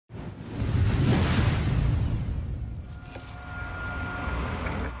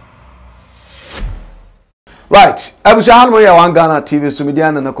Right. Abusha hanmo ya wangana TV so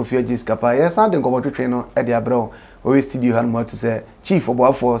media na Kofi Jiskapa. Yes, and nko twetwe no e de abro. We studio hanmo to say chief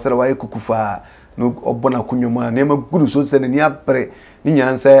Boado say why kukufa no obona kunwoma na ma gudu so say ni apre ni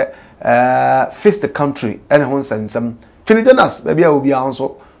nyanse face the country and ho nsensem. Twene Jonas ba bia obi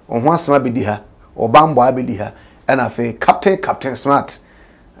anso ho asema bedi ha. Obambo abedi ha. And afi Captain Smart.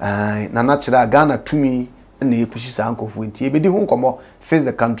 Na natural Ghana tumi na epushi sa ankofu nti ebedi ho nkomo face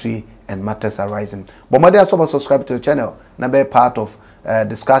the country and matters arising. But my dear, subscribe to the channel. Na be part of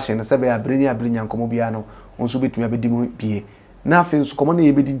discussion. Say be abrinya nkomo bia no. Onso betumi abedi bie. Na afi nso komo na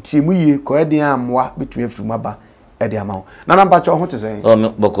ebedi ntiemu ye ko ede amwa betumi afiruma ba ede amawo. Na namba cho ho te say. Oh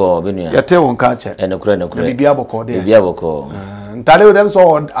boko benua. Yete won ka che. Enokure. Bibia boko de. Bibia boko. Ntale we dem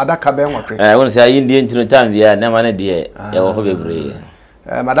so adaka be nwotwe. Won say ayi ndie ntino tam bia na ma na de ye wo ho bebre.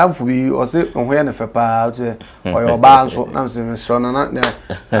 Madam Fubi or say on where the fepa or your bands na so na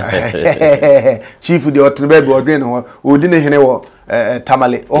chief the otrebe be odwen ho odine hene wo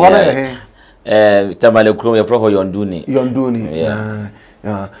tamale o hore tamale kuro ye fro yonduni yeah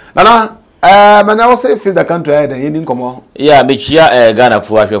na mana wo say face the country head yin nkomo yeah me chia Ghana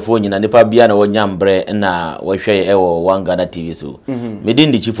fu ahwefo nyina nipa bia na wonyambre na wo hwe e wo One Ghana TV so me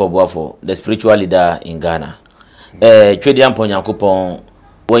din the chief of Boado, the spiritual leader in Ghana Twene Yankopon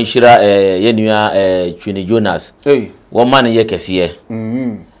won shira yenua Twene Jonas won man ye kese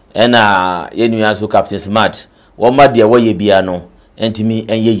na yenua so Captain Smart won ma de woye bia no entimi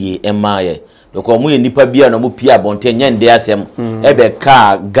enyeye emaye because mu ye nipa bia no mu pia bonte nyande asem ebe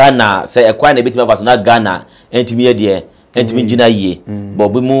ka Ghana se ekwa na betima faso na Ghana entimi ye de entimi gina yie bo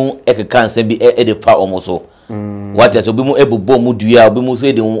bi mu ekeka nsem bi e de fa omoso what is obi mu ebubo mu dua obi mu so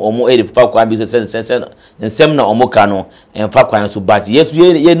e de omo e de fa kwa bi so nsem na omo ka no emfa kwan so bat yesu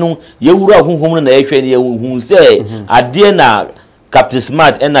ye nu ye wura honhom na ye hwe ne ye hu se ade na Captain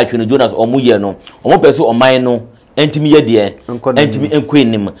Smart and na Twene Jonas omo ye no omo peso oman no entimi ye de entimi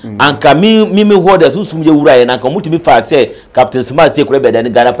enkwenim anka mi ho da susum ye wura ye na anka mutimi fa se Captain Smart se kure be da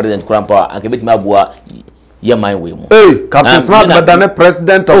Ghana president kurampa anka betimi aboa ye man we mu Captain Smart madane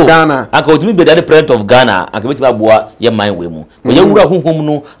president of Ghana aka otimi be the president of Ghana aka betimi aboa ye man we mu ye wura honhom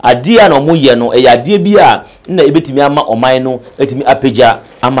no ade a na omo ye no e ade bia na ebetimi ama oman no etimi apeja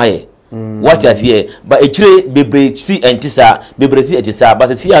amaye what is here but echire bebre si entisa bebre si etisa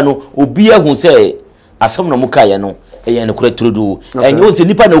but si ya no obi ahu se asom no muka ye no e ye enokure turudu enye o se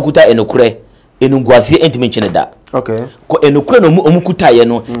nipa na okuta enokure enungwase entimi nchene da okay ko enokure no omukuta ye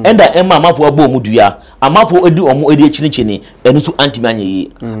no enda emma amafo abo omudua amafo edi omo edi echinichini enu so antimi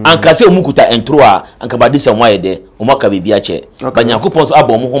anyeyi anka se omukuta entro a anka badisa mwa ye de omaka bibia che Yankopon so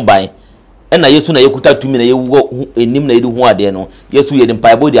abo omo homban ena yesu na yekuta tumi na yewo enim na yedu ho ade no yesu ye de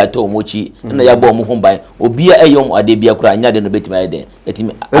mpaibo de ato omochi na yabo omo homban obia eyom ade bia kura anya de no betima ade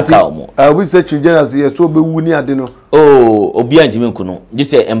etimi aka omo we say Twene Jonas yesu obewu ni ade no obia ntimi nkuno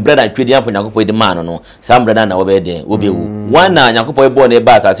gise embrada Twene Yankopon de man no sambrada na obede obewu wana Yankopon ebo na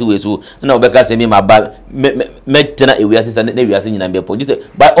eba asase wesu na obeka se mi ma ba metena ewi asese na ewi asese nyina mbepo gise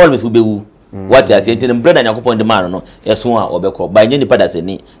by always obewu what is it in brother Yankopon de man no yeso a obekọ ba nye nipa da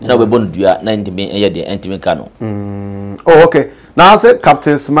seni na obebo ndua na ntimi eye de ntimi ka no okay now I say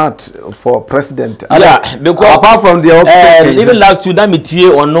Captain Smart for president because apart from the even last two that metie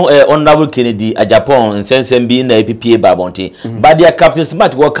ono honorable Kennedy Agyapong nsensem bi na PPA babonte but their Captain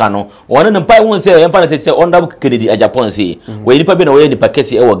Smart work no one no pai won say emfa na say honorable Kennedy Agyapong say we nipa bi na we nipa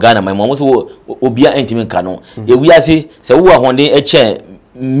kese e wo Ghana man mo so obia ntimi ka no e wi ase se wo ahonde eche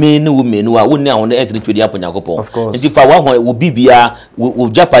menu a wonni ahonde entry Twene Yankopon nti fa wa ho wo bibia wo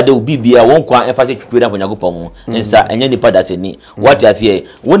japade wo bibia won kwa emphasize Twene Yankopon nsa enye nipa da seni what is here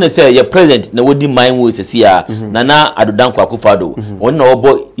won say your president na wodi man wo sesi a na adodan kwa kufado won na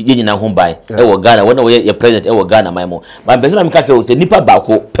obo ye nyina ho ban e wo Ghana won na your president e wo Ghana man mo ba be na me ka tell say nipa ba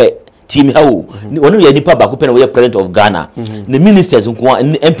ko pe team ha wo won ye nipa ba ko pe na wo president of Ghana the ministers nko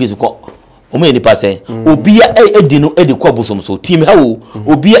MPs ko omo ye nipa sen obia edi no edi kwa bosom so team ha wo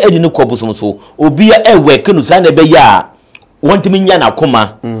obia edi no kwa bosom so obia work no sa na be ya wontimi nya na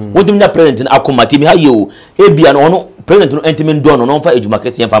akoma wontimi nya president na akoma team ha ye o ebia no ono president no entimi ndo no no fa ejuma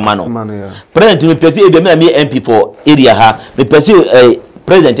kese yemfa ma no president no pesi ebia me MP for area ha me pesi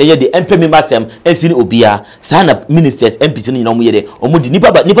president eye de MP member sem ensini obia sana ministers MPs no nyina omo ye de omo di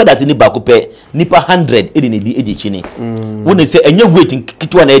nipa that ni ba ko pe nipa 100 edi ne di edi chini woni se enye waiting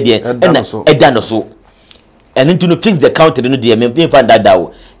kitwa na ede na eda no so eni to no fix the country no de me fa dada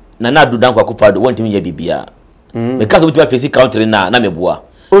wo na adudan kwa kufado wonti me ya bibia me ka so we face country na meboa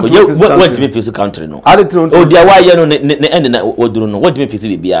what me face country no o dia wa ye no ne end na oduru no what me face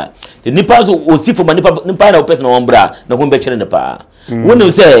bibia the nipa so o si for nipa na person na wombra na ho be kire ne pa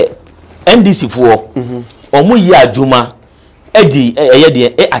woni se NDC for omu yi adwuma edi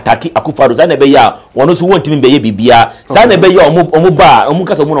de ataki akufado sa na be ya wono so wontimi be ye bibia sa na be ya omu ba omu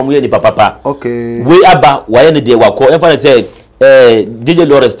kasa omu no mu ye ni papa okay we aba waye ne de wako e fa say DJ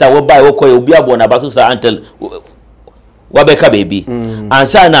Lawrence ta wo ba wo koy obi abo na ba so sa until wabeka baby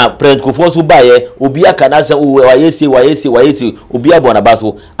ansa na president kofo so ba ye obi aka na sa wayesi obi abo na ba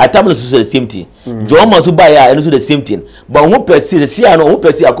so atam so the same thing Joma so ba ye and so the same thing but omu pesi see ano omu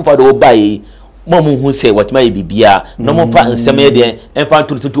pesi akufado wo ba ye momu hu say what my bibia no mo fa nseme de enfa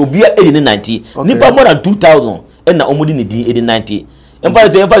to obia 80 nipa more than 2000 and na omudi ni di 80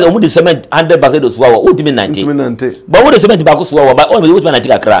 enfa omudi cement 100 bags do so wa ultimate 90 but what the cement back so wa ba o me ultimate 90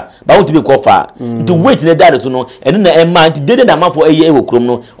 kakra ba ultimate ko fa to wait na dad so no eno na emma dede na ma for eye e wo krom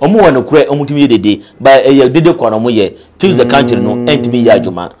no omu wa no kure omutimi dede ba eye dede ko no mo ye choose the country no entimi ya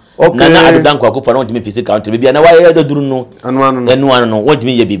adwuma okay na adodan kwa ko fa no ntimi physical country bibia na wa ye do duru no enu anu no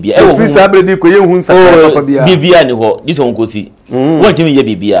wantimi ye bibia e wo free sabredi ko ye hu nsa papa bia bibia ni ho this one ko si wantimi ye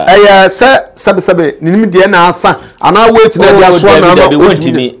bibia sabe ninim de na asa ana wait na dia so na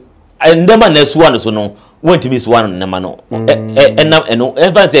wantimi ndema na so anu so no wantimi so anu na ma no enam eno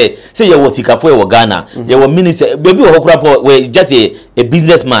enfa say ye wo sikafo ye wo Ghana ye wo minister baby wo kura po we just a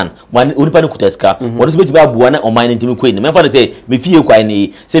businessman one onipa ni kutaska won so beti ba buwa na o man ntimi ko ni menfa say me fie kwai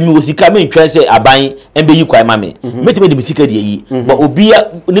ni say me wo sika me ntwa say aban embe yi kwai ma me metime de sika de yi but obia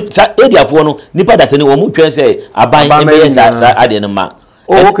ediafo no nipa da se ni wo mu twa say aban embe ye sa ade no ma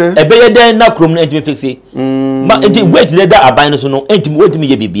okay ebe ye den na krom no ntimi fixe ma enti wait le da aban no so no enti wetimi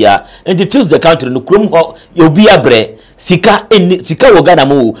ye bibia enti choose the country no krom ho obia bre sika wo Ghana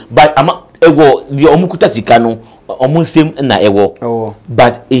mo but ama ego di omukuta sika no omunsem na ewo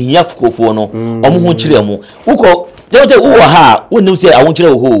but ehia fukofo no omu ho kire mu uko jeje wo ha wonim se awon kire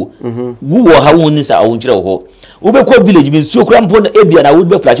wo ho wo ha wonim se awon kire wo ho ube ko village bi nsuo kura mpo na ebia na wo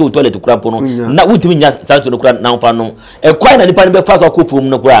be flash wo toilet kura mpo no na wotimi nya sanso no kura na mfa no e kwai na nipa ne be fa so akofo mu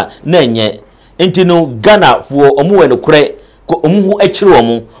no kura na enye enti no Ghana fo omu we no kure omu hu akire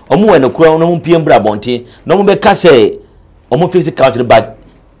omu we no kura no mpie mbra bonte no mo be ka say omu face country but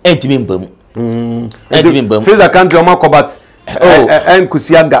entimi mbam entimi mbam face country omu kobat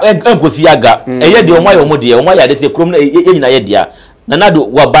enkusiaga eye de omu ayo omu de omu ya de se krom na enyina ye dia na nado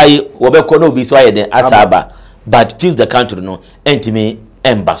wabai wobekọ no bi so ayede asaba but choose the country no entimi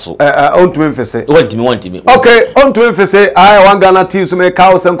embaso ontumi mfese wantimi okay ontumi mfese wan Ghana team so me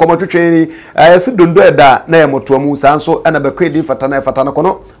kawo sen komotwetwe ni si dondo eda na emoto mu sanso na bekwedi fatana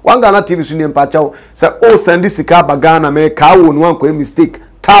kono wan Ghana TV so ni mpachawo se o send sika ba Ghana me kawo no anko mistake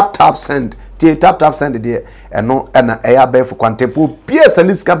tap send tap send de eno na eya befu kwantepo pie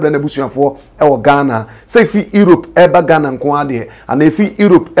send sika bra na busuafo e wo Ghana se fi Europe e ba Ghana nko ade ana fi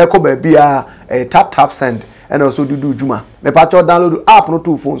Europe e ko ba bia tap send and also do juma me patcho download app no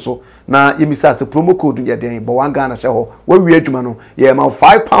to phone so na yemisa se promo code ye den but wan Ghana she ho we wi juma no ye ma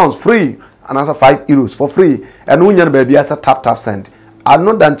 £5 free and answer €5 for free and unya no ba bia se tap send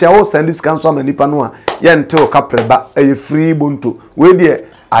ano danche ho send this cancel ma nipa no a ye nte o kapreba e free bonto we de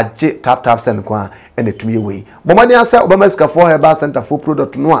age tap send kwa ene tumi we bomani asa obama skafo heba center for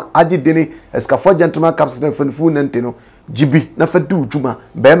product no a age deni skafo gentleman capsule fu nante no jibi na fadu juma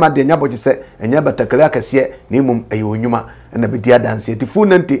be ma de nyabodje se enya batakale akase na imum ayo nyuma na be dia dance ti fu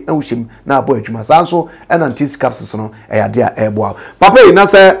nante awushim na abo adwuma sanso ena antis capsules no eyade a ebo papa ina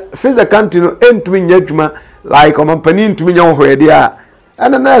se fiza country no entumi nya adwuma like omampani ntumi nya hohwede a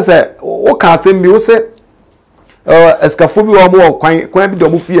ena na se wo ka asem bi wo se escafo bi wo mo kwan bi do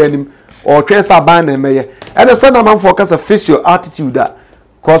mo fie anim o twesa ban na meye ena se na manfo kasa face your attitude a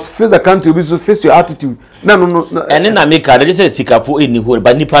cause face the country bi so face your attitude no ene na make dey say sikafo eni ho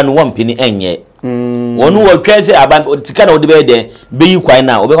ba nipa no wampini enye wonu wo twese aban tika na wo de be den be yi kwan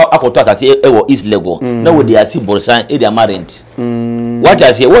na obe akoto asase e wo east level na wo de asi borsan e de amarent what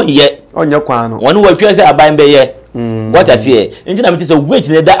as won ye onye kwan no wonu wo twese aban be ye what as ye nti na me say wait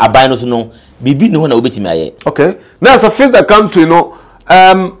na da aban no so no bibi ni ho na obetimi aye okay now as face the country no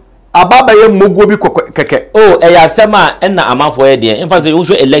ababa ye moguo bi keke eya sema na amafo ye de in fact say wo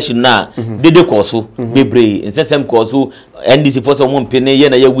election na dede koso bebre insensem koso NDC for some mpene ye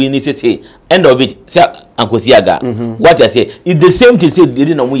na ye win city end of it say ankosiaga what you say it the same thing say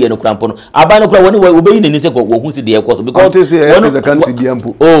dede na mu ye no krampo no aba no kra woni obeyi na ni say ko hu si de koso because one the country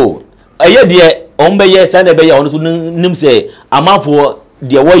biampo eye de ombe ye say na be ye ono so nim say amafo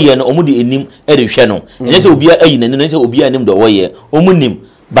de wo ye no omu de enim e de hwe no enye say obi ayi na ni no say obi anim de wo ye omu nim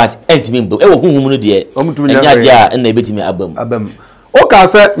but entimi mbo e wo huhum no de enya dia na ebetimi abam o ka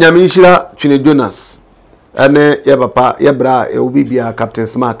se nyame nhira Twene Jonas ene ye papa ye bra e obibia Captain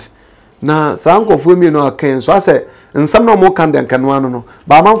Smart na sankofo mi no akan so ase nsam no mo kan den kanwa no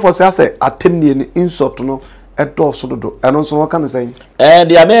ba manfo se ase atemnie ni insult no edo so dodo eno so no kan say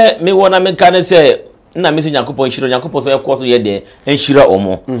dia me wona me kan say na me se Yakobon hiro Yakobon so ekoso ye de enhira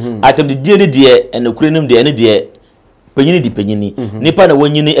omo atem de die ne de enakurenim de ene de panyini di panyini nipa na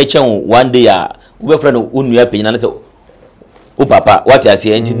wanyini echen one day a wo be friend onua panyina na say o papa what you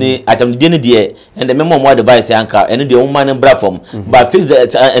say enti atem de ne de and the memo mo advice anka ene de woman in bra from but fix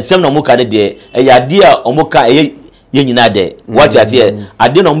the sem na mo kan de e ya de a omo ka ye nyina de what you say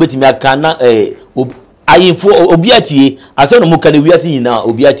ade na mo betimi aka na ayinfo obiatie ase na mo kan wiati nyina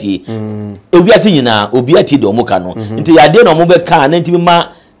obiatie obiati nyina obiatie de omo ka no enti ya de na mo be ka na enti ma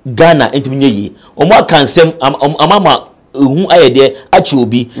Ghana enti nyeyi omo aka nsem amama hu ayede achi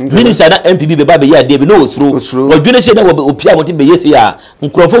obi minister na MPB be ba be ya de be no osuro odwene se na opia mo be yesi ya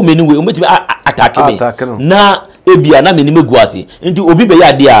nkrofo meni we ometimi attack me na ebia na meni meguase nti obi be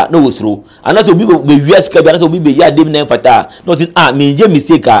ya de a na osuro anaso obi be wiase ka bi anaso obi be ya de na mfata no tin me je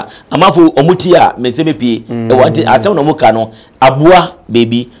mistake a amafo omuti a me se mepi e wanti asem na mo ka no aboa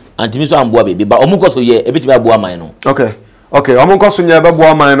baby antimi so amboa baby ba omukoso ye ebetimi aboa man no okay omukoso nya be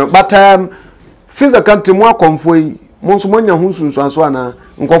boa man no but physical country mo akomfo yi monso monya hunsunsu anso ana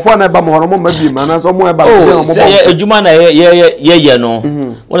nkofo na ba mo hono mo mabi ma na so mo e ba so mo ye ejuma na ye no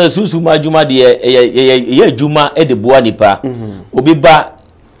wona susu ma ejuma de ye ejuma e de boa nipa obi ba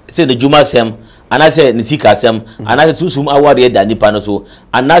se de ejuma sem anase ni sika sem anase susu aware da nipa no so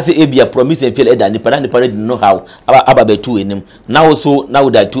anase ebia promise and fail e da nipa na nipa no know how aba be tu enim na wo so na wo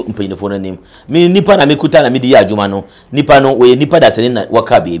da tu mpanyinfo no nim me nipa na mekuta na me di adwuma no nipa no we nipa da sene na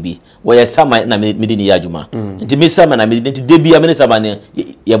waka baby we ye sama na me di ni adwuma nti me sama na me di nti debi a me sama ne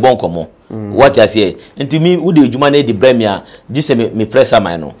ye bon komo what you say nti me wo de adwuma na di bremia gise me fresh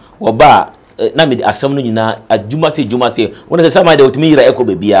sama no wo ba na me asam no nyina adwuma se wona se sama de otimi yira eko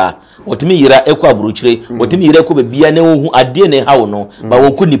bebia otimi yira eko aburuchire otimi yira eko bebia ne wo hu ade ne hawo no ba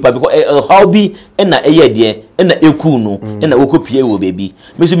wo ku nipa because how bi na eye de na eku no na wo kopie wo bebi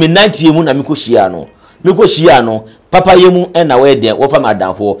me so me 90 mu na me ko hia no papa yemu na we de wo fa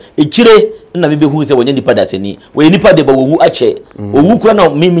madanfo echire na me be hu se wonye nipa daseni we nipa de ba wo wu ache owu kura na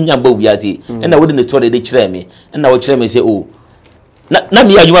me nya ba wiase na wo de ne story de kire me na wo kire me se o na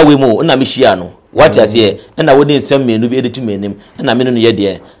mi adwuma we mu na mi hia no what you say na wo de nsem menu bi editu menim na me no ye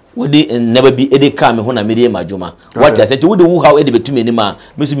de wo de neba bi edi ka me ho na me de madwuma what you say wo de wu how edi betu menim a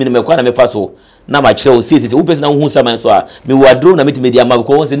me so menim kwa na me fa so na ma kire o sisi wo person na hu saman so a me wadro na me ti media ma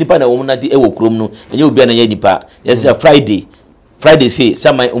ko won se nipa na wo na de e wo krom no enye obi na ye nipa yes Friday say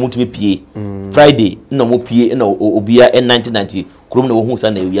saman omutumi pie Friday na mo pie na obia 1990 krom na wo hu sa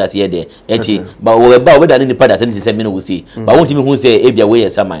na wiase ye de echi ba wo ba wo da ni nipa da se ni se me no wo si ba won timi hu se ebia we ye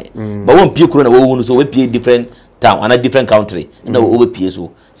saman ba won pie krom na wo hu no so we pie different town and a different country na wo pie so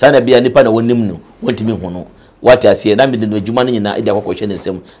sa na bia nipa na wonim no won timi hu no what you say na me de no adwuma no nyina e de akokoshe ne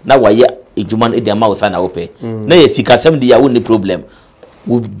nsem na waye adwuma no e de ma wo sa na wo pe na ye sika sam de ya wo ni problem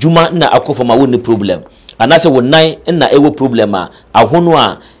wo dwuma na akofo ma wo ni problem anase wo nan na ewo problem a ahono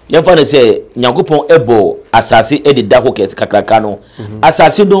a yemfa ne se Yakobon ebo asase e de dako kese kakraka no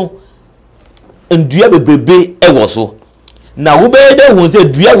asase no ndua bebrebe ewo so na wo be de hu se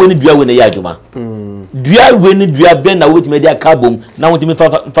dua we ne ya adwuma dua we ni dua ben na wo timi de akabom na wo timi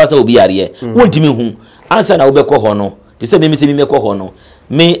fa sa obi yare wo timi hu ansa na wo be kɔ hɔ no te se me kɔ hɔ no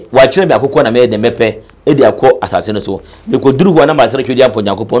me wa kire me akokɔ na me de mepe e de akɔ asase no so me ko duru hɔ na ma sere twedi ampo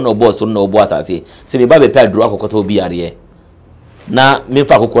Yakobon na obo so na obo asase se me ba be pe aduru akokɔ ta obi yare na me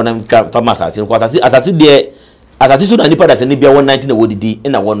fa akokɔ na fa ma asase ko asase de asase so na nipa da se ne bia 190 na wodidi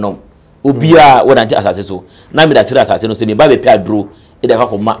na wonom obi a wonante asase so na me da sere asase no se me ba be pe aduru e de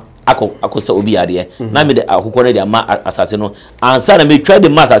akokɔ ma akosa obi yare na me de akokɔ na de ma asase no ansa na me twa de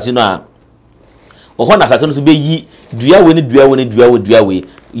ma asase no a oho na asase no so be yi dua we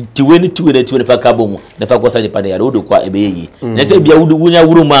tiwe ni fa kabom na fa kosa ni pa ya do kwa ebe yi na se bia wunya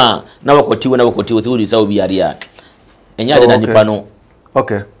wuru ma na wakotiwe se wudi sa obi yare a enya de na nipa no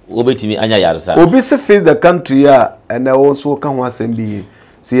okay obetimi anya yare sa obi se face the country a and also kan ho asem bi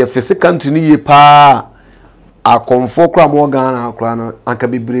se ye face country ni ye pa akonfo kra mo Ghana kra no anka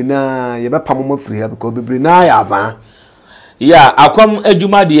bibiri na ye be pam mo free because bibiri na ya azan ya akom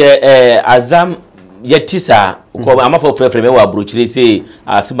adwuma de azam yetisa ko amafo frefre me wa brochire say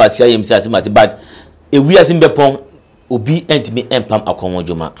asimasi ayemsi asimasi but ewi asimbepon obi entimi empam akom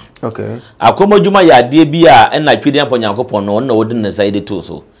adwuma okay akom adwuma ya de bi a na twedi ampon Yakobon no na wodi na side to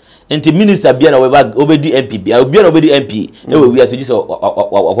so enti minister bia na obedi MP bia na obedi MP e we wi asiji so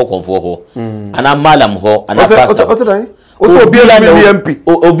akokonfo ho ana malam ho ana pastor also be a MP.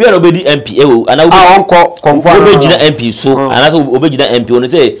 Obi a obedi MP ewo ana obegina MP so ana obegina MP ono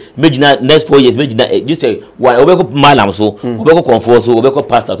say megina next 4 years megina just say obeko malam so obeko comfort so obeko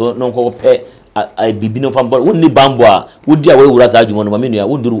pastor so no ko pe bibi no fam bon woni bambo a wodi a we wura sa adwuma no ma menu a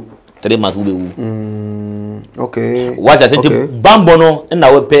woduru 3 months wo be wu okay what I say bambo no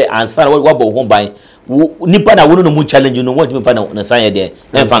na we pe answer we bo ho ban nipa na wono no mu challenge no what me pa na san ye de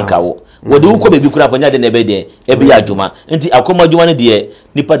fanka wo wodi wo ko bebi kura panya de na be de e be adwuma nti akoma adwuma ne de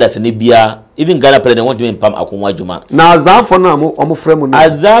nipa da se ne bia even Ghana president want me pam akoma adwuma na azafo na omo frɛ mu no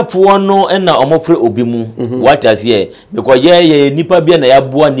azafo no na omo frɛ obi mu what I say because ye nipa bia na ya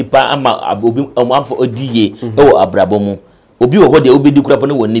boa nipa ama obi amfo odiye e wo abrabo mu obi wo de obedi kura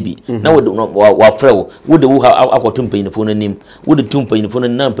pano wonni bi na wa frɛ wo de wo akoto mpanyinfo no nim wo de tum mpanyinfo no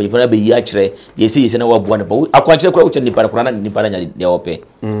na mpanyinfo na be yi akire yesi na wa boa ne pa akwankyere kura wo kyɛ nipa kura na nipa nya de ope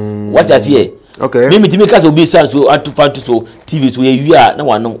what I say okay me mitimi kasa obi san so atufanto so TV so ye wia na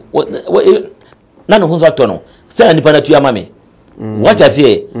wano na no ho so ato no say nipa na tuya mame what I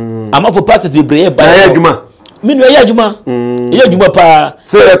say amafo pastors be brave ba ya adwuma minu ya adwuma ya adwuma pa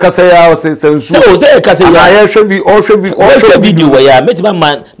say kasa ya sensu say kasa ya ya hwe video wa ya metima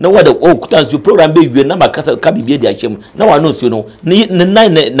man na wada kutansu program be wie na makasa ka bibie di ahyem na wano so no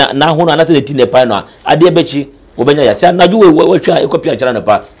na ho no anata ti ne pa no ade bechi obenya ya say na ju we hwa ekopia kyara no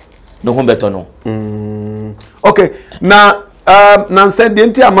pa no ho beto no okay na nse de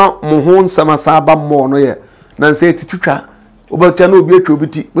nti ama mo ho nsama saba mo no ye nse titutwa obatia na obi atwa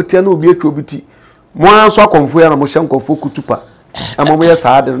obiti botia na obi atwa obiti mo anso akonfo ya na mo hyankofo kutupa ama mo ye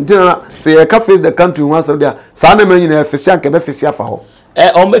saade nti na say ye ka face the country one so there sa na manyi na efisi anke be fisi afa ho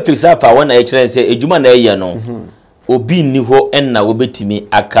on be fisi afa wona ye kire say ejuma na ye no obi ni ho enna obetimi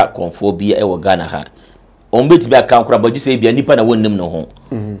aka konfo bi e wo Ghana ha on betimi aka nkura boji say bia nipa na wonnim no ho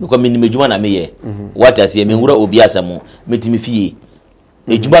because minim ejuma na me ye what I say me hura obi asamo metimi fie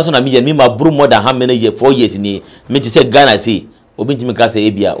ejuma so na me ye me ma buru more than how many years 4 years ni me ti say Ghana say obi ntimi ka say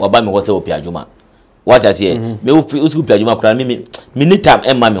ebia waba me ho say opi adwuma what I say me usu pi adwuma kura me ni time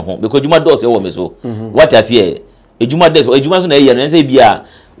emma me ho because ejuma dos e wo me so what I say ejuma des ejuma so na ye no say bia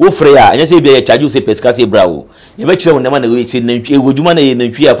wo frɛ ya anya say bia ye charge you say pesca say brawo ye be kyerɛ wo nema na we say nantwi ejuma na ye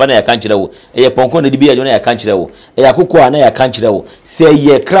nantwi afa na ya kan kyerɛ wo ye ponkon na di bia ya kan kyerɛ wo akokɔ na ya kan kyerɛ wo say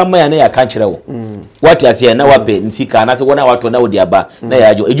ye krama ya na ya kan kyerɛ wo what I say na wabe nsika na te wona wato na wo di aba na ya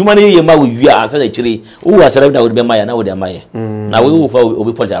ajo ejuma na ye ma wo wia asa na kyerɛ wo asara na wo be ma ya na wo di ama ye na wo fa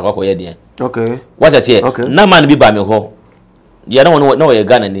obi fa akokɔ ye de okay what I say na man bi ba me ho ye na wo ye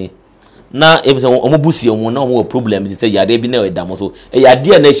Ghana ni na ebisa omo busi omo na omo problem ti say yade bi na e damo so e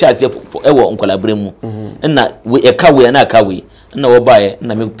yade na sha se e wo nkwalabre mu na we e ka we na ka we na wo bae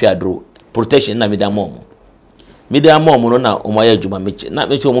na me piadro protection na me da mom no na omo ya adwuma me na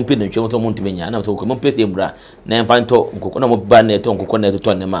me che omo pe na ntwe so omo ntime nya na so ko mo pese mbra na emfanto nkoko na mo ba na eto nkoko na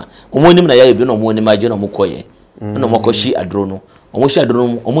eto ne ma omo nim na ya ebi na omo nim age na omo koye na omo ko shi adro no omo shi adro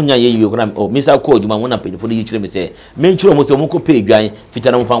no omo nya ye yiwe ko na o misa ko adwuma mo na pedifo ni kire me se me nchiro mo se omo ko pe adwan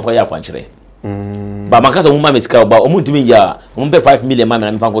fita na mo fan kwa ya kwankire ba makasa mo ma mesika ba omo ntimi ya omo pe 5 million ma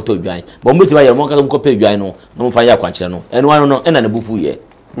na me fan ko to adwan ba omo ntimi ya mo kasa mo ko pe adwan no na mo fan ya kwankire no eno ano no ena ne bufu ye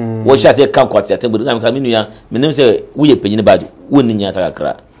wo sha se kan kwase atembu na me ka minu ya me nim se wo ye panyine ba wo ni nya ta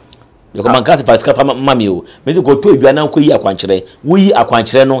kakra yo ko man kasa pasika fa mami o me ko to adwan na ko yi akwankire wo yi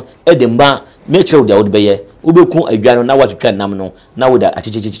akwankire no e de mba me kire wo da wo de be ye wo be ku adwan no na wa twetwa nam no na wo da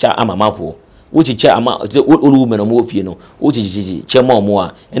achichichicha ama mafo wo chicha ama olu me no mo fie no wo chichichi che ma mo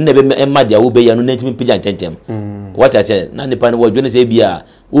a enne be emma dia wo be ye no na ntimi pija ntentem what I say na nipa no wo dwene se bia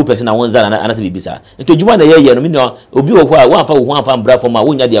wo person na wonza na anase bibisa nti djuma na ye no mi no obi wo ho a wo afa mbra fo ma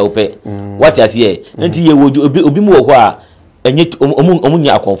wo nya dia wo pe what I say nti ye wo obi mu wo ho a enye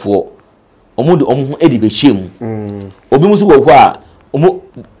omunya akonfo omudu omu edi be hyem obi mu su wo ho a omu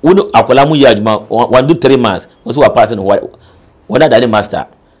wo akola mu ya adwuma 1 to 3 months wo su wa pass no wona da ni master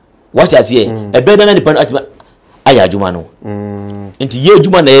what I say e be na nipa atima aya adwuma no nti ye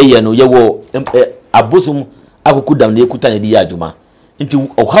adwuma na ye no ye wo abosum akuku dam na ekuta na di ya adwuma nti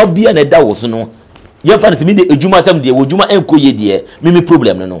how bia na da wo so no ye fa na mi de adwuma sam de wo adwuma enko ye de mi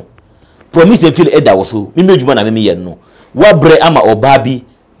problem no promise feel e da wo so mi adwuma na mi ye no wa bre ama oba bi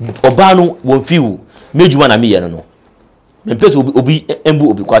oba no wo fiu mi adwuma na mi ye no me pese obi embu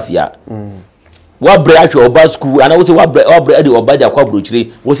obi kwase ya wa bre atwe oba school ana wo se wa bre de oba de akwa brochire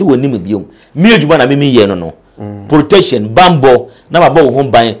wo se woni me biom mi adwuma na mi ye no protection bambo na baba wo ho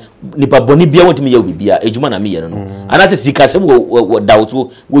ban nipa boni bia wotimi ya bibia adwuma na me ye no ana se sika se wo dawo so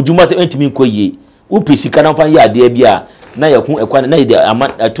wo dwuma se entimi nkoye wo pe sika na fa ya de bia na ya ku ekwa na ye de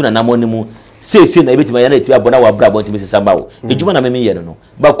ama atuna na monimu say na ebeti ma ya na eti abona wa bra bon timi samba wo ejuma na me ye no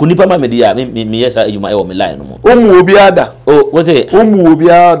ba kunipa ma me dia me yesa ejuma e wo me line no mo omu obi ada what say omu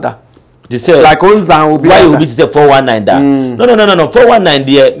obi ada they say like onzan obi why obi say 419 da no 419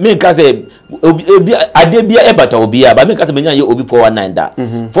 there me ka say obi ade bia e bata obi ba me ka say me nya ye obi 419 da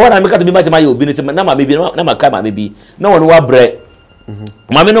 419 me ka say me ma ye obi ni say na ma me bi na ma ka ma me bi na won wa bre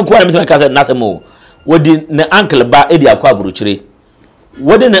ma me no ko na me ka say na say mo wodi ne uncle ba e di akwa aburuchire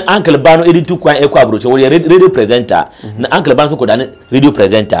wodi ne uncle ba no edi tukwan e kwa aburuchire wodi radio presenter na uncle ba so ko da ne radio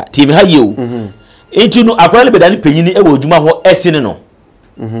presenter team ha yewu enti no akwa le be da ne penyini e wo djuma ho esene no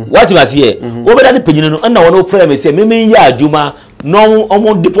what you see wo be da ne penyini no na wono frame me say me ya adjuma no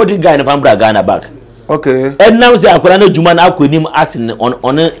omo deported guy na fambra Ghana back okay and now say akwa na adjuma na akwanim asene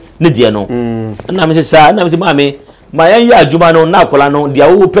on ne de no na me say sa na me say ma yan ya adjuma no na akwa no dia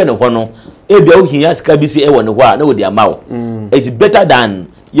wo pe ne ho no ebia wo hiya sika bi se e wo ne ho a na wo dia mawo it's better than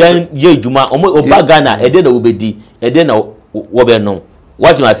yan ye adjuma oba Ghana e de na wo bedi e de na wo be no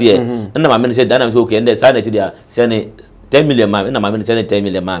what you see na ma me say dan na me say okay and say dia say ne 10 million mama na mama ni say 10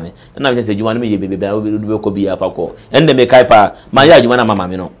 million mama na me say adjuma no me ye bebe be ko bi afa ko and me kai pa ma ya adjuma na mama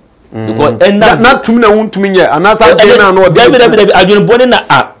me no because na tumi na wuntumi nye anasa de na no de adjun boni na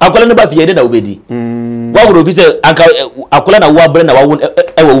akola ne ba fi ye de na wo bedi wa go fi say akola na wo abre na wa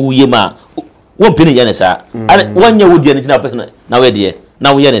e wo wuye ma won pini ye ne sa wanya wo die ne na person na we de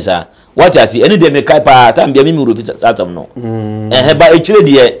na wo ye ne sa what you see any day me kai pa ta mbia mi ro fi satam no ba e chire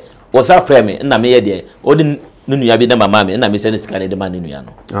de wo sa frame na me ye de odi nunu ya bi na mama me na me say ne sika ne de ma nunu ya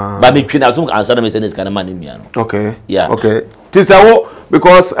no ba me twina so answer na me say ne sika ne ma nunu ya no okay yeah okay tisawo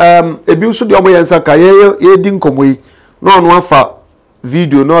because ebi usu de omo yensa ka ye di nkomoyi no afa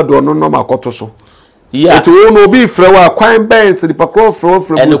video no do no makoto so yeah eto no bi frewa kwan ben se dipa kro fro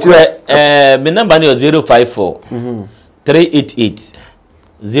and me number ni 054 388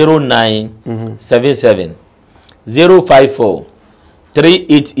 0977 054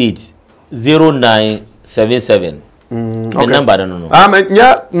 388 0977 the number no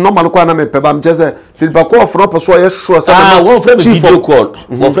nya normal kwa na me peba mcheze silpa ko fro peso ye sure say one friend video call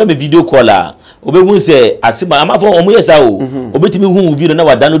one friend video call a obegun say asima amafo omo yesa o obetimi hu video na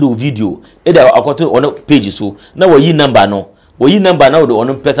wa download video e da akoto on page so na wo yi number no na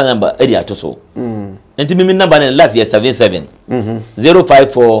on personal number e di atoso enti mi number na last year 77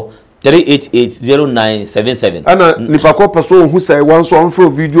 054 3880977 ana nipa ko peso hu say one so on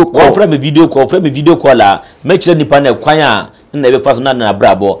video call one friend video call a make sure nipa na kwan a na e be faso na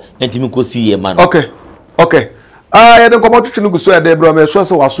brabo enti mi ko see ye man okay ya den komo twetwe nuguso ya de bro me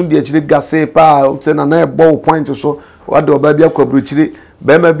so waso de akire gase pa se na e ball point so wade oba bia kwabru chire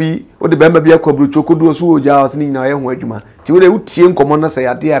bema bi ode bema bia kwabru chokodu so oja asini nyina ye ho adwuma ti wode utie nkomo na se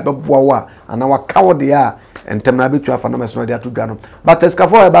yade a beboa wa ana waka wode a entem na betu afa na meso de atudwa no but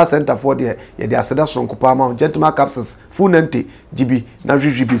escafo ba center for de ye de aseda so nkopa ma gentleman capsules full 90 GB na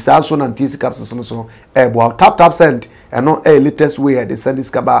jujbi sa so na ntisi capsules no so e bo tap send eno latest way de send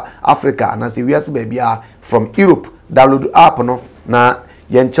iskaba Africa na se wiase ba bia from Europe download app no na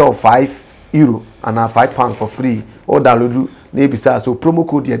yenche €5 and £5 for free or download na ebisa so promo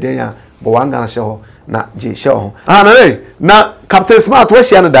code ye den ya bo wanga na she ho na je she ho na Captain Smart we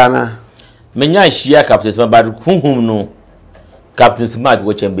share na dana menya share Captain Smart ba hunhum no Captain Smart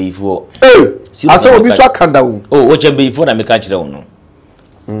wo chembe ifo asa obi so akanda wo wo chembe ifo na me ka kire wo no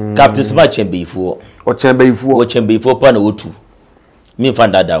Captain Smart chembe ifo o chembe ifo pa na wotu mi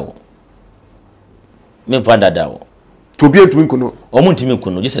fanda dawo to be ntumi nkono o mu ntimi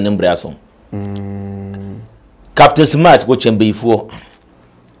nkono just na mbra aso Captain Smart wo chembe ifo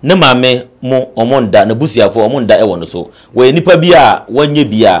ne maame mo omonda na busiafo omonda e wono so we nipa bia wonye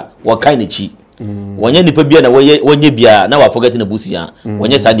bia wo kan ne chi wonye nipa bia na wonye bia na wa forget na busia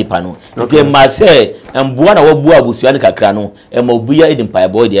wonye sa nipa no te ma se emboa na wo bua abusia ne kakra no e ma bua edin pa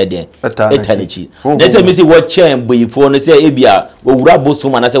boy de eta ne chi na se mi se wo chembe ifo no se e bia wo wura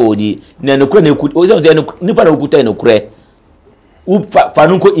bosoma na se wodi na ne kura na ku o se nipa na okuta ne kure u fa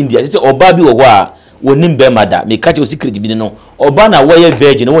no ko India se oba bi wo ho a wonim bema da me catch o secret bi no oba na wo ye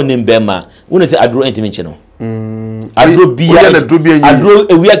virgin wonim bema wona se adro entimenche no adro bia adro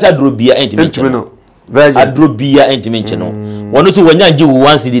ewiasa adro bia entimenche no virgin adro bia entimenche no wono so wanya nje wo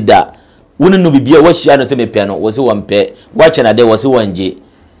once di da wona no bibia wo hia no se me pe no wo se wonpe wa che na de wo se wanje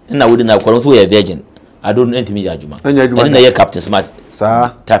na wodi na kwaro so wo ye virgin adro entimenche ajuma na ye Captain Smart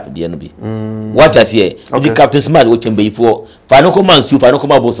sa tap de no bi what I see the Captain Smart wo chembe ifo fa no ko mansu fa no ko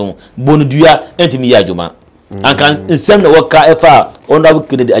maboso bonu dua entimi ya adwuma anka nsem na waka efa onda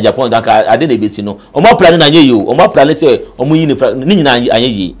Kennedy Agyapong anka ade na ebesi no o ma plan na anye yo o ma plan se o mu yi ni nyina anye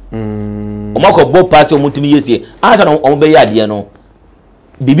yi o ma ko bo pass o mu timi yesi asa na o be ya ade no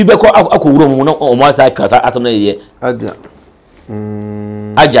bibi beko akowuro mu no o mo sa kasa atom na ye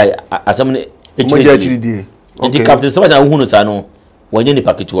agya asam na echiri die nti captain Sabata hunu sa no wanye ni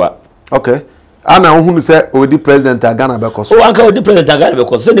paketwa okay ana hunu se odi president Ghana beko so anka odi president Ghana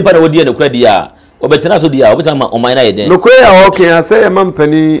beko so nipa na odi na kura dia obetena so dia obetama o man na ye den no kura ya okay ya say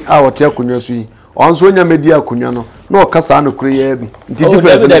mampani a wote akunwa so yi onso nya medi akunwa no na okasa no kura ya bi nti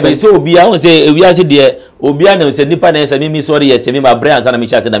difference so obia won say ewia se de obia na se nipa na se mimi sorry yes me ma brand na me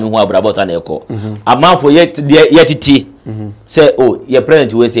cha se na me hu abrabot na eko amanfo ye titi say oh ye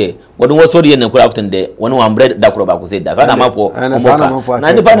president we say won wo sorry na kura after de won one bread da kura ba ko say da sa na amanfo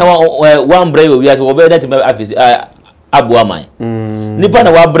na nipa na one bread we say obe that me afisi abuwa man nipa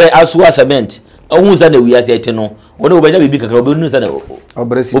na wa bread asu cement ohun sa na wi ase eti no won obenya bibi kakra obenu sa na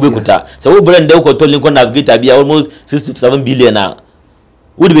obekuta so wo brand de ko tolin ko navigator bia almost 67 billion na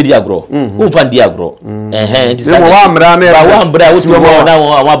would be diagro who fan diagro nti sa wa mra na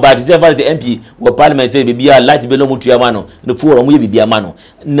wa ba ti se fa se MP wo parliament say bibia light be no mutu ama no no fu wo mo ye bibia ma no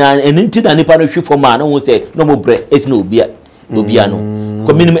na enti na nipa no hwe for ma no wo say no mo bre esi na obia no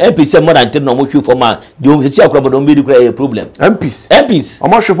ko minimum MP say more than 10 no mo hwe for ma de o se akura bodo mbi dikura a problem MPs o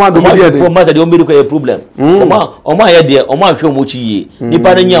mo hwe for do mbi de for ma de o mbi dikura a problem o ma ye de o ma hwe mo chi ye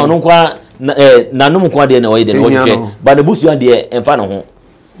nipa no nya no kwa na no mo kwa de na o ye de no hwe ba na busu an de emfa no ho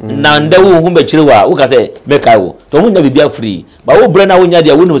na ndawu hu be chirewa wo ka say meka wo to mun na bibia free ba wo bre na wo nya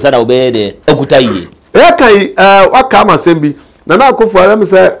de wo no sa na wo be de akuta yie e kai waka ma sembi na akofo ara me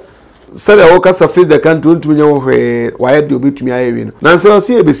say sele wo ka surface the country ntumi nya wo hwe wa ye de obetumi ayewe no na so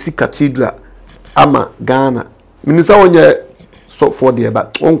se e be si cathedral ama Ghana minisa wonye so for the ba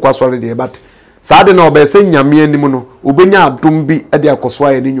won kwa sorry the but sa de na obese nyame anim no obenya adom bi e de akoso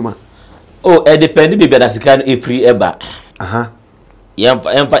aye ni nyuma oh e depend bi na sika no e free eba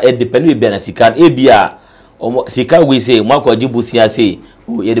yamfa e depend bi na sika e bia sika we say mo akwaji busia say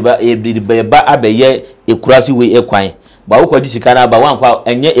ye de ba abeye ekurasi we ekwan ba wo kwaji sika na ba wan kwa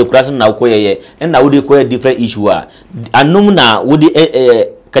enye ekurasi na wo ye na wo de ko different issue a anum na wo de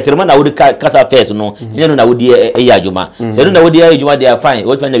katerema na wo de kasa first no enye no na wo de eyajuma se no na wo de eyajuma they are fine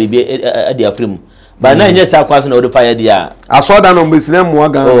wo twa na bibi they are free ba na enye sa kwa so na wo de fire dia asoda no mbesina mo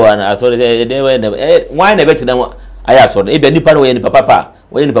aga na asoda de we na why na betina aya asoda e be nipa no we ni papa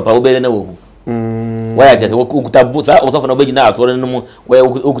we ni papa wo be na wo why just okuta busa osofa na obeji na asoda no mo we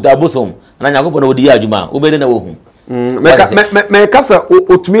okuta busom na nyakofo na wo de eyajuma wo be na wo me kasa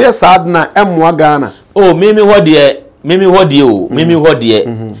otumiye sad na emwa Ghana mimi hodie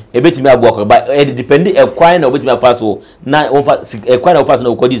ebetimi abuako ba it depend ekwan na obetimi afaso na onfa ekwan na ofaso na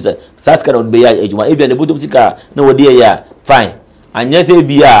okodisa saska na odbe ya ejuma ebia na botum sika na wodi ya fine anyese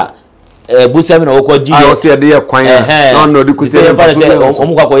bia busami na okoji yo se de ekwan na no de kusi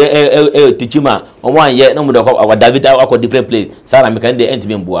omukwa ko tichima omwanye na mudo kwa David akọ different place sara meka de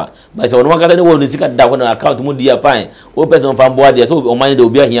entimi mbua ba se wonu wakata ne wonu sika da ko na account mu dia fine o person fa mbua dia so omanye de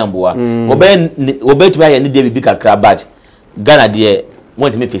obi ahia mbua obetumi aye ne de bibi kakra bat Ghana de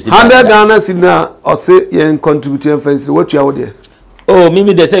want me face 100 Ghana sina o se yen contribute fancy what you there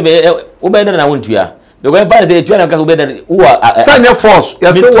mimi de say obenda na wontua because fa say twa na ka obenda sanya force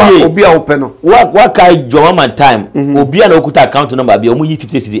ya se wa obi a open no wa kai joma time obi a na okuta account number bia omo yi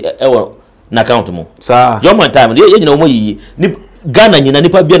 50 cedi na account mo joma time ye nyina omo yi ni Ghana nyina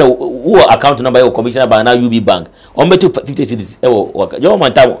nipa bia na wo account number yo commissioner bank na UB bank omo betu 50 cedi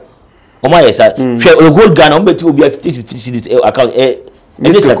joma time omo ayesa hwe gold Ghana omo betu obi 50 cedi account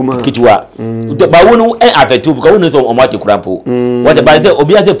kichwa ba wonu afetu because wonu so omo atekrampo what ba say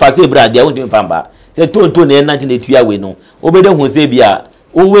obi ase fase brand dia wonu mfamba say tonto na 1982 ya we no obede hu say bia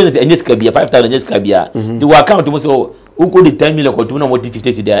o we no say enyeska bia 5000 enyeska bia the account mo so o ko di 10 million ko tu na mo 50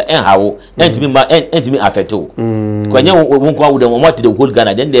 cedi dia hawo entimi afetu kwanya won ko awude mo ati the gold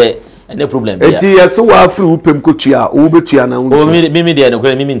Ghana then there any problem bia eti yeso wa free upem ko tua o betua na won mimi de no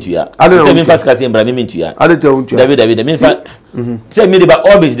kwa mimi ntua say mi fast card mbra mimi ntua David mi fa say mi de ba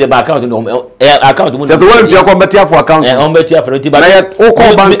always de ba account no account mo just one ntua ko betia for account on betia for ntua na ya o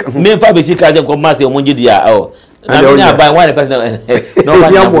ko bank mi fa be sika say ko ma say mo ngidi ya na mi na buy one person no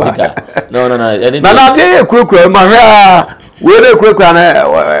one na sika no na de kurekure ma hwa we de kurekure na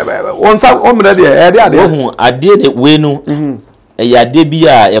on sa o mre de e de ade ohun ade de we no ya de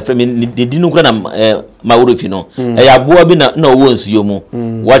bia ya frame ni dinu kura na mawurofi no ya boa bi na owo nsuyo mu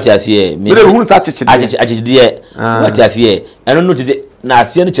what you see me de hunu ta chichide de what you see eno no tise na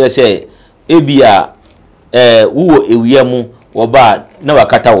ase no kire se ebia wo ewiye mu oba na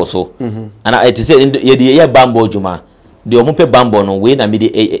wakata wo so ana etise ye de ye bambo juma de omo pe bambo no we na me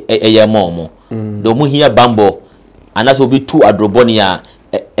de eye mo de omo hia bambo ana so bi tu adroboni a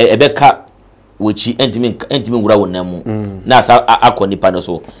ebeka which entimi wura wonamu na sa akọ nipa no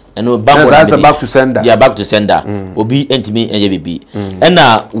so eno bank back to sender yeah back to sender obi entimi enye bibi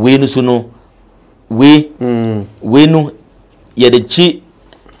na we no so no we no ye de chi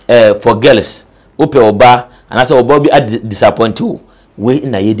for girls ope oba anata oba bi disappoint you we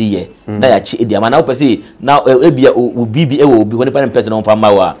na ye de ye na ya chi edi ama na ope say na ebia obi bi ewo obi woni pa person on fa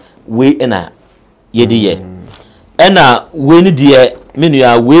mawa we na ye de ye na we ni de menu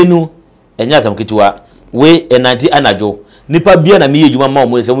ya we no enya asam ketewa we enanti anajo nipa bia na me ejuma ma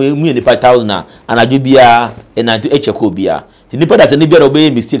omo se mu nipa 1000 na anajo bia enanti echeko bia ti nipa da se ni bia do be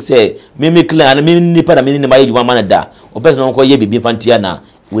mistake say me clean na me nipa da me ni ma ejuma ma na da o person on ko ye bibi fantia na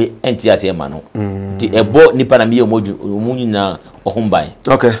we enti ase ma no ti ebo nipa na me omoju omunyi na ohumbai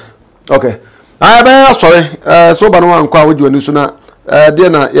okay ba sorry so ba no ankwa woju ani so na dia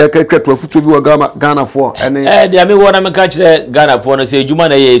na ya keketwa futu bi wa Ghana for ene dia me wona me ka kire Ghana for no se ejuma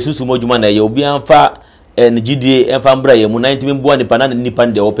na ye susu mo ejuma na ye obi anfa ngidie enfa mbra ye mu 90 mbo nipa na nipa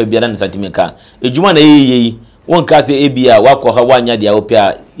de opa bia na santimeka ejuma na ye won ka se ebia wakọ ha wanya dia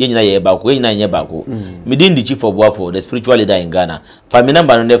opa ye nyina ye ba ko ye nyina ye ba ko midin di chief of Boado the spiritual leader in Ghana family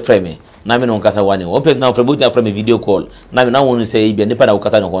number no ne frame na me no kasa wane o person na from video call na me na won say ebia nipa na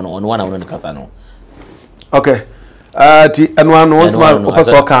ukasa no hono ono wana no kasa no okay ti anwa no sma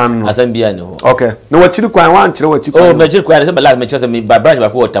opeso kan asambia ni ho okay no wachiri kwan wan chire wachiri kwan me chiri kwan se bala me chire me branch ba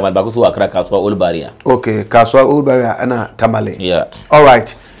ko tamal ba ko so akra kaswa olbaria okay kaswa olbaria ana tamale yeah all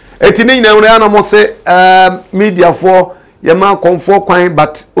right eti ni nyina wona mo se media for yema konfo kwan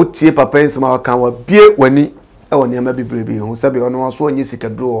but otie papa nsema kan wa bie wani e woni ama bibrebe hu sabe ono so onyi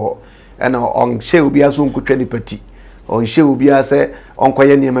sikadro ana on hye obi aso nkotwa ni pati on hye obi ase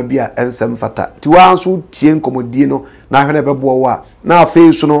onkoye niam bia ensem fata ti wa so tie nkomodie no na hwene bebo wa na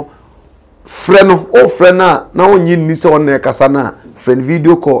afeesu no frɛ no o frɛ na onyi ni se on na kasa na friend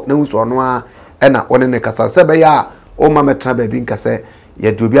video call na uso ono a na one ne kasa se be ya o ma metra ba bi nkase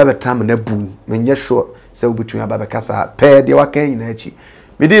ye de obi abetam na bu menye sure se obutu aba be kasa pe de wakan nyina achi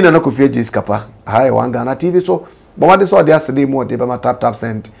medina na kofie jiskapa ha e wanga na TV so bomade so de asede mu de be ma tap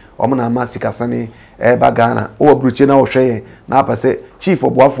send o mo na ma sikasane ba Ghana o obruche na o hwe na apase chief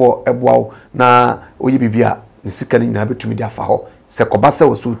oboafo eboawo na oyi bibia ni sika ni nyina betumi de afa ho se koba se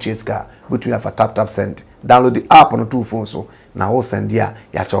wo so cheska betumi afa tap send download the app on two phones so na o send ya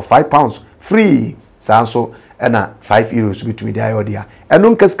cho £5 free sanso na €5 betumi de ayo dia enu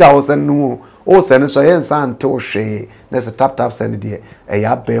nkeska o send no o send so yen san te o hwe na se tap send de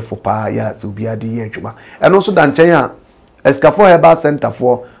ya be for pa ya so bia de ye adwuma enu so da nchen a eskafo heba center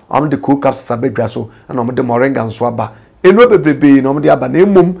for am de cook up sabedwa so na am de moringa nso aba enu bebrebe na am de aba na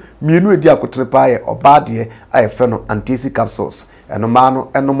emom mienu edi akotre pa ye oba de aye fe no antisi capsules enu ma no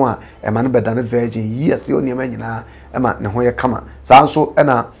enu mo a e ma no bedane virgin yes ye oni ma nyina e ma ne ho ye kama sanso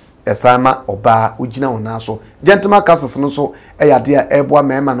na esama oba ugina wona so gentleman capsules no so eyade a eboa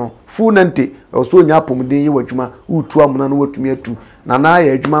mema no fu nante so nya pomden ye wadwuma utu amuna no watumi atu na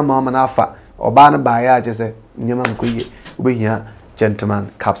ya adwuma ma na afa oba na ba ya agese nyema nkoye obehia gentleman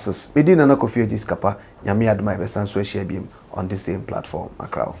capsules medina na kofie jiskapa nyame aduma be sanso ahia biem on the same platform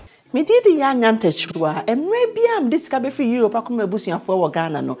akrao medidi ya nyantachwa emre biam diska be free Europe akoma busuafo wo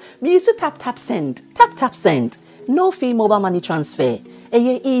Ghana no me use tap send no fee mobile money transfer.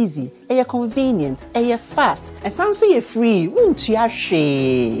 Easy, convenient, fast, and sounds so free. Won't you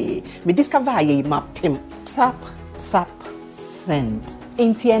she? Me discover ye mapim. Tap send.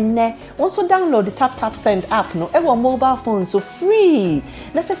 Intienne. Also download the tap send app no ever mobile phone so free.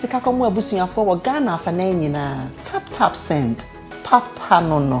 Na first ka komo abusuafo wo Ghana fa na nyina. Tap send. Papa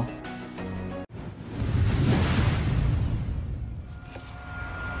no.